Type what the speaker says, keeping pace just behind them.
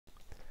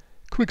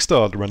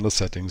Quickstart render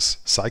settings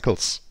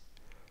cycles.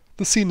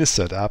 The scene is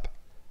set up.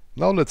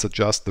 Now let's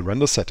adjust the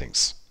render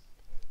settings.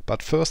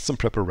 But first some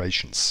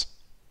preparations.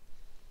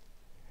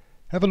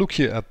 Have a look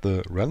here at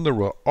the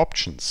renderer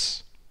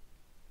options.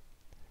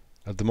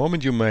 At the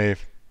moment you may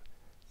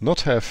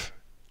not have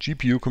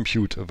GPU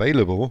compute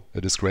available,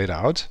 it is grayed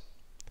out.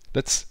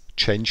 Let's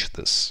change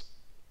this.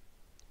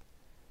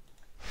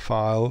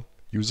 File,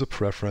 User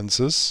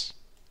Preferences,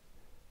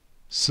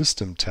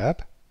 System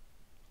tab,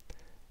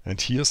 and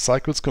here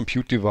Cycles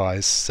Compute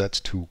Device set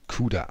to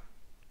CUDA.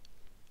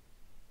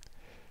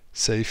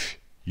 Save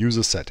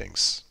User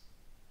Settings.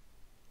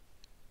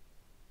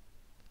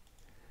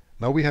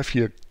 Now we have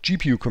here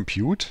GPU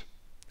compute.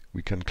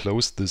 We can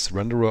close this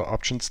Renderer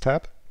Options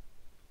tab.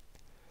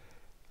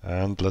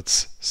 And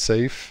let's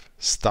save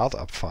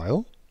startup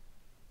file.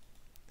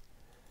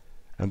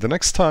 And the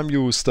next time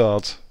you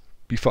start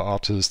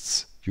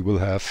Bforartists, you will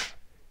have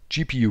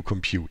GPU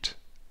compute.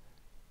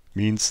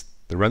 Means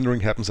the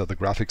rendering happens at the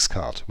graphics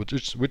card,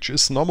 which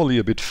is normally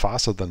a bit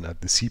faster than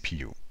at the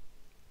CPU.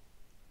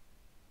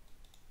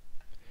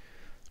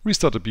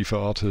 Restart the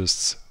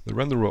Bforartists. The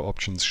renderer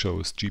options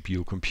shows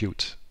GPU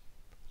compute.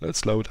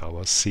 Let's load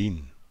our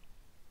scene.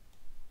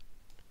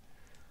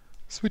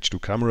 Switch to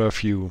camera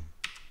view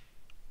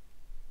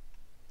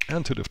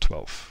and to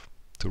Div12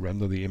 to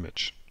render the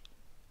image.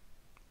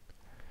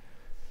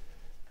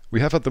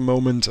 We have at the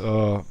moment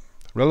a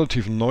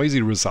relative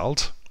noisy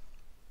result,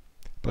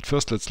 but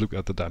first let's look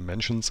at the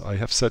dimensions. I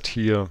have set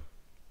here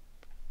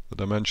the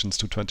dimensions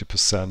to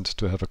 20%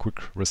 to have a quick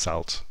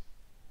result.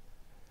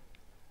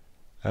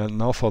 And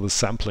now for the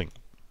sampling.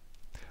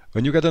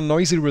 When you get a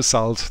noisy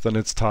result, then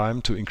it's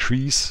time to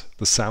increase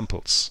the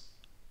samples.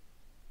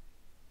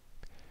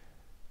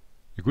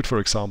 You could, for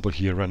example,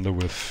 here render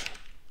with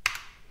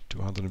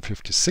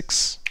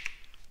 256.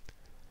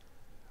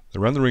 The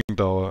rendering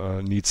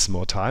though needs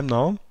more time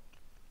now,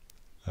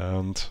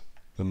 and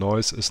the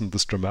noise isn't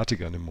this dramatic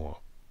anymore.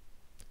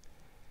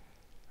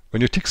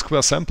 When you tick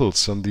square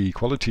samples, then the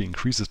quality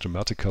increases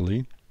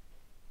dramatically,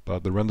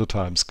 but the render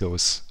times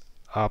goes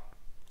up.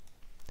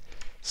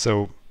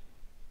 So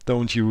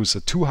don't use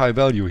a too high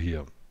value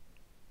here.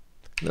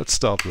 Let's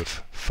start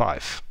with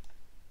 5.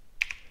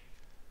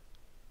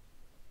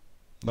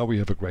 Now we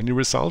have a grainy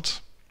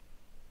result.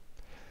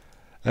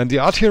 And the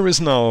art here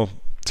is now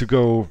to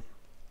go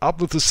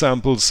up with the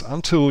samples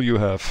until you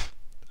have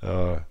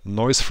a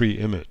noise-free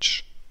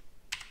image.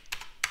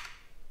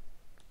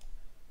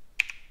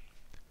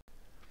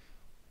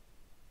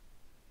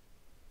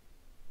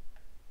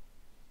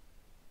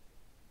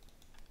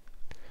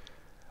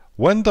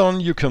 When done,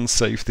 you can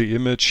save the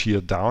image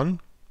here down,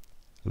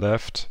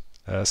 left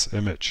as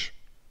image.